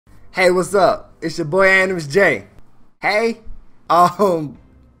Hey, what's up? It's your boy AniMusJ. Hey, who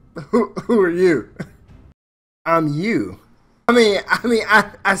are you? I'm you.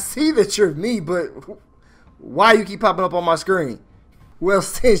 I see that you're me, but why you keep popping up on my screen? Well,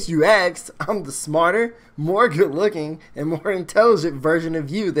 since you asked, I'm the smarter, more good-looking, and more intelligent version of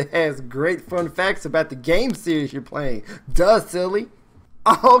you that has great fun facts about the game series you're playing. Duh, silly.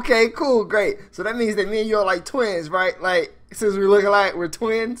 Okay, cool, great. So that means that me and you are like twins, right? Like, since we look alike, we're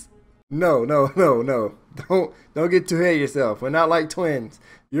twins? No. Don't get too ahead of yourself. We're not like twins.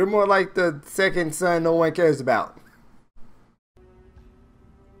 You're more like the second son no one cares about.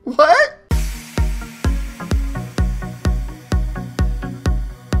 What?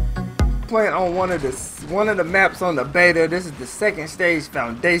 Playing on one of the maps on the beta. This is the second stage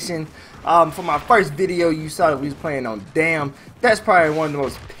foundation. For my first video, you saw that we was playing on Dam. That's probably one of the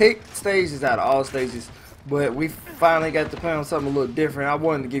most picked stages out of all stages. But we finally got to play on something a little different. I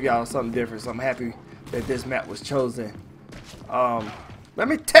wanted to give y'all something different, so I'm happy that this map was chosen. Let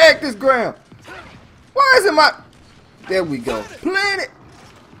me tag this ground. Why is it my... There we go. Plant it.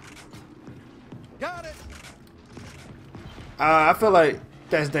 Got it. I feel like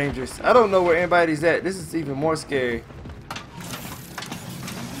that's dangerous. I don't know where anybody's at. This is even more scary.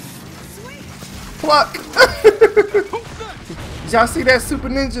 Pluck! Did y'all see that super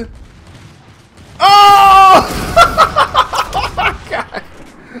ninja? Oh! Oh my God!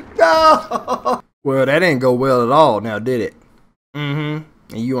 No! Well, that didn't go well at all, now did it? And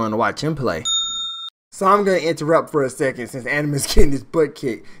you want to watch him play. So I'm going to interrupt for a second since AniMus's getting his butt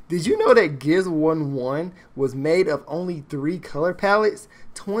kicked. Did you know that Gears 1-1 was made of only 3 color palettes?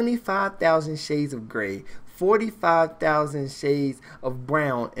 25,000 shades of gray, 45,000 shades of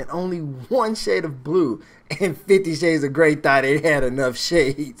brown, and only 1 shade of blue. And 50 shades of gray thought it had enough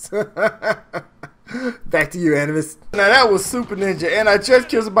shades. Back to you, AniMus. Now that was Super Ninja, and I just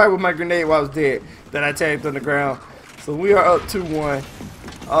killed somebody with my grenade while I was dead that I tagged on the ground. So we are up 2-1.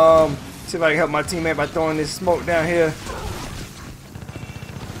 See if I can help my teammate by throwing this smoke down here.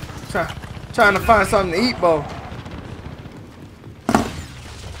 Trying to find something to eat, Bo.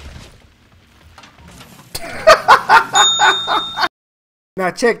 Now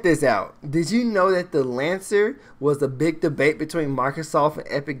check this out. Did you know that the Lancer was a big debate between Microsoft and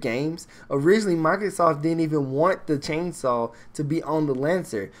Epic Games? Originally, Microsoft didn't even want the chainsaw to be on the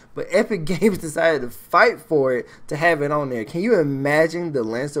Lancer, but Epic Games decided to fight for it to have it on there. Can you imagine the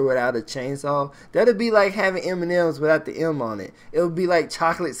Lancer without a chainsaw? That'd be like having M&Ms without the M on it. It would be like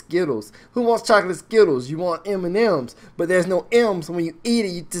chocolate Skittles. Who wants chocolate Skittles? You want M&Ms, but there's no M's. When you eat it,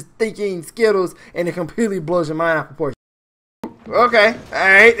 you just think you're eating Skittles, and it completely blows your mind out of proportion. Okay,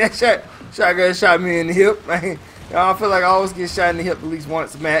 alright, that shotgun shot me in the hip. I feel like I always get shot in the hip at least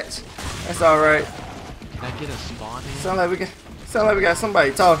once a match. That's alright. Can I get a spawn in? Sound like we got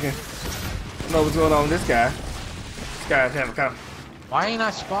somebody talking. I don't know what's going on with this guy. This guy's having Why ain't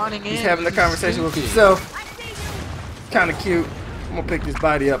I spawning in? He's having a conversation with himself. Kinda cute. I'm gonna pick this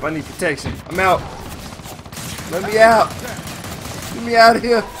body up. I need protection. I'm out. Let me out. Get me out of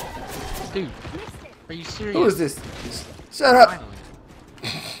here. Dude, are you serious? Who is this? Shut up!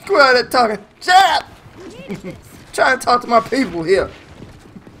 Go out there talking. Shut up! Trying to talk to my people here.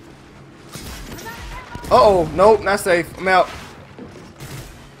 Uh-oh, nope, not safe. I'm out.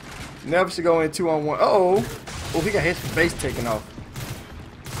 Never should go in 2-on-1. Uh-oh. Oh, he got his face taken off.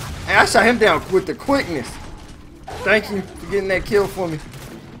 And I shot him down with the quickness. Thank you for getting that kill for me.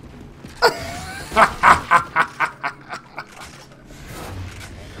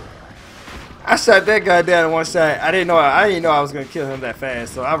 I shot that guy down in one shot. I didn't know I was gonna kill him that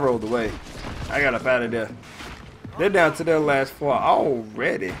fast, so I rolled away. I got up out of there. They're down to their last 4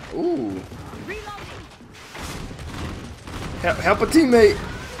 already. Ooh. Help a teammate.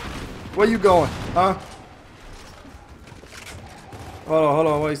 Where you going? Huh? Hold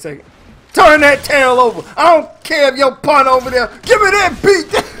on, wait a second. Turn that tail over. I don't care if your pun over there. Give me that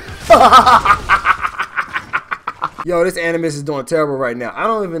beat. Yo, this AniMus is doing terrible right now. I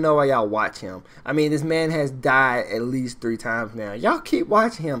don't even know why y'all watch him. I mean, this man has died at least 3 times now. Y'all keep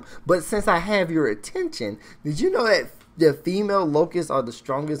watching him. But since I have your attention, did you know that the female locusts are the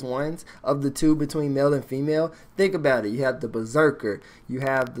strongest ones of the 2 between male and female? Think about it. You have the Berserker. You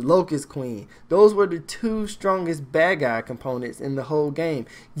have the Locust Queen. Those were the 2 strongest bad guy components in the whole game.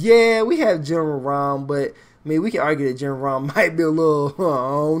 Yeah, we have General Rom, but... I mean, we can argue that General Rom might be a little, I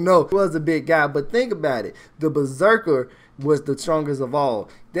don't know. He was a big guy, but think about it. The Berserker was the strongest of all.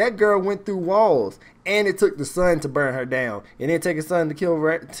 That girl went through walls, and it took the sun to burn her down. It didn't take a sun to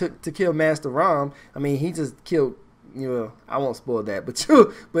kill Master Rom. I mean, he just killed, you know, I won't spoil that. But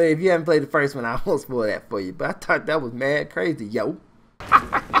if you haven't played the first one, I won't spoil that for you. But I thought that was mad crazy, yo.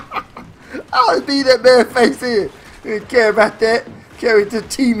 I always beat that man's face in. Didn't care about that. Carry it to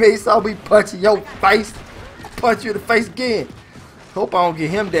teammates. I'll be punching your face. Punch you in the face again. Hope I don't get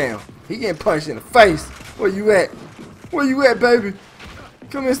him down. He getting punched in the face. Where you at? Where you at, baby?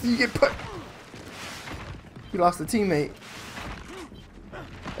 Come here so you get punched. He lost a teammate.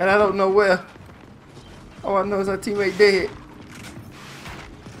 And I don't know where. All I know is our teammate dead.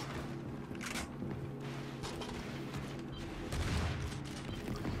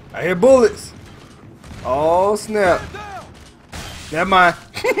 I hear bullets. Oh snap. Never mind.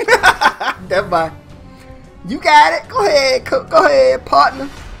 Never mind. You got it. Go ahead. Go ahead, partner.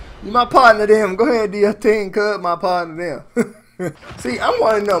 You my partner them. Go ahead, do your thing, cuz. My partner them. See, I'm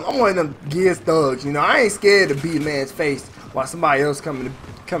one of them. I'm one of them gears thugs. You know, I ain't scared to beat a man's face while somebody else coming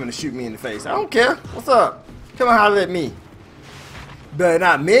to shoot me in the face. I don't care. What's up? Come on, holler at me. Better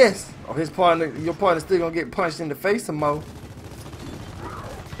not miss, or his partner, your partner, still gonna get punched in the face some more.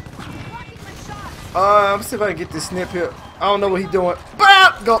 I'm see if I can get this snip here. I don't know what he's doing.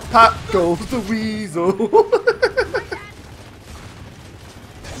 Pop! Go, pop goes the weasel.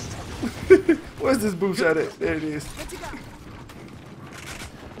 Where's this boom shot at? There it is.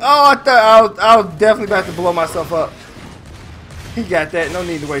 Oh, I thought I was definitely about to blow myself up. He got that. No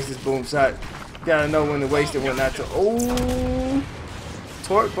need to waste this boom shot. Gotta know when to waste it, when not to. Oh,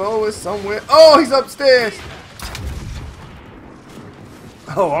 torque bow is somewhere. Oh, he's upstairs.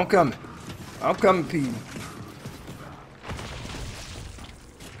 Oh, I'm coming. I'm coming, Pete.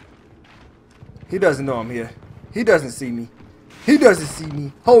 He doesn't know I'm here. He doesn't see me. He doesn't see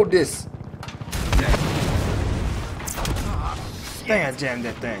me. Hold this. Dang, I jammed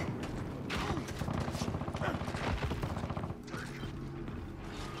that thing.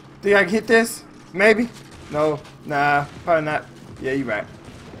 Think I can hit this? Maybe? No. Nah. Probably not. Yeah, you right.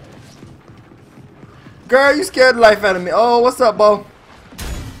 Girl, you scared the life out of me. Oh, what's up, Bo?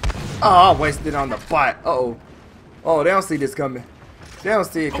 Oh, I wasted it on the bot. Uh-oh. Oh, they don't see this coming. They don't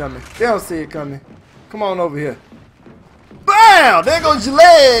see it coming. They don't see it coming. Come on over here. Bam! There goes your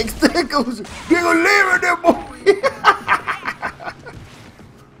legs. There goes liver there, boy.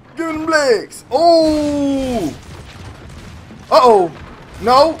 Give them legs. Oh. Uh-oh.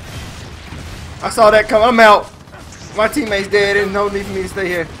 No. I saw that come. I'm out. My teammate's dead. There's no need for me to stay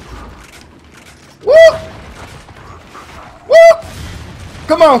here. Woo! Woo!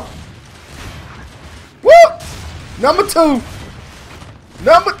 Come on. Woo! Number two.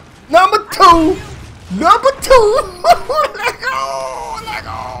 Number two. Number two. Let go. Let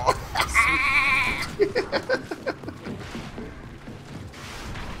go.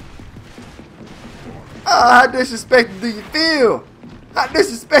 How disrespected do you feel? How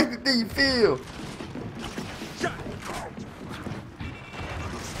disrespected do you feel?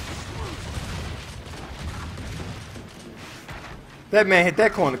 That man hit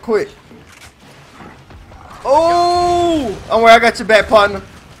that corner quick. Oh! Don't worry, I got your back, partner.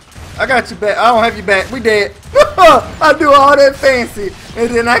 I got your back. I don't have your back. We dead. I do all that fancy, and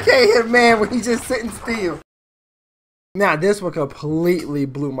then I can't hit a man when he's just sitting still. Now, this one completely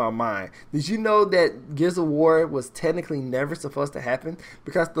blew my mind. Did you know that Gears of War was technically never supposed to happen?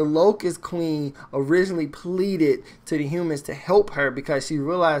 Because the Locust Queen originally pleaded to the humans to help her because she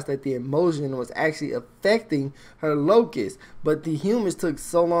realized that the emotion was actually affecting her Locust. But the humans took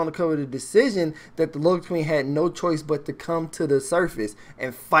so long to cover the decision that the Locust Queen had no choice but to come to the surface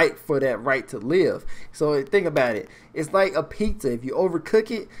and fight for that right to live. So think about it. It's like a pizza. If you overcook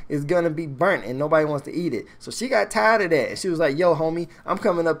it, it's going to be burnt and nobody wants to eat it. So she got tired of that. And she was like, yo, homie, I'm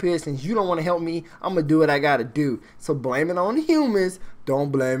coming up here. Since you don't want to help me, I'm going to do what I got to do. So blame it on the humans.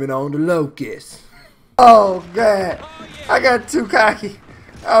 Don't blame it on the locusts. Oh, God. I got too cocky.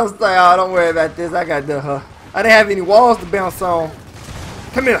 I was like, oh, don't worry about this. I got her. I didn't have any walls to bounce on.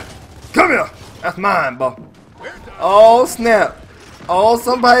 Come here. Come here. That's mine, bro. Oh, snap. Oh,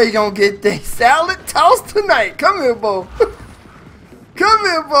 somebody gonna get their salad tossed tonight. Come here, Bo. Come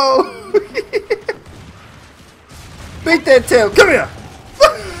here, Bo. Beat that tail. Come here.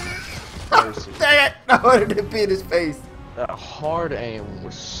 Dang it. I wanted to beat his face. That hard aim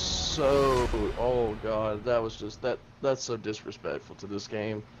was so... Oh, God. That was just... That's so disrespectful to this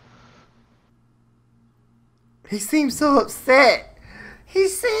game. He seems so upset. He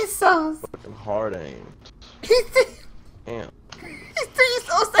seems so... Fucking hard aim. He seems... Damn. He's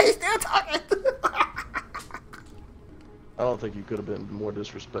so upset. He's still talking. I don't think you could have been more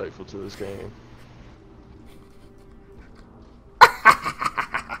disrespectful to this game.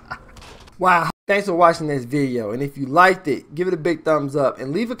 Wow. Thanks for watching this video, and if you liked it, give it a big thumbs up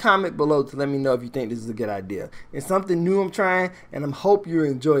and leave a comment below to let me know if you think this is a good idea. It's something new I'm trying, and I hope you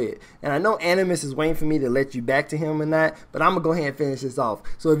enjoy it. And I know Animus is waiting for me to let you back to him or not, but I'm gonna go ahead and finish this off.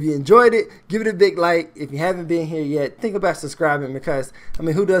 So if you enjoyed it, give it a big like. If you haven't been here yet, think about subscribing, because I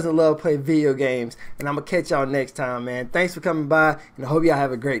mean, who doesn't love playing video games? And I'm gonna catch y'all next time, man. Thanks for coming by, and I hope y'all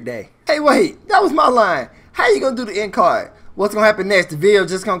have a great day. Hey, wait, that was my line. How you gonna do the end card? What's gonna happen next? The video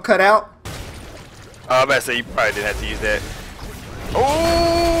just gonna cut out? I'm about to say you probably didn't have to use that.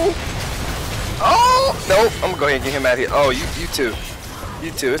 Oh! Oh! Nope. I'm gonna go ahead and get him out of here. Oh, you too.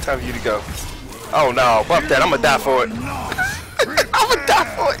 You too. It's time for you to go. Oh no, bump that. I'm gonna die for it. I'm gonna die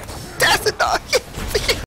for it.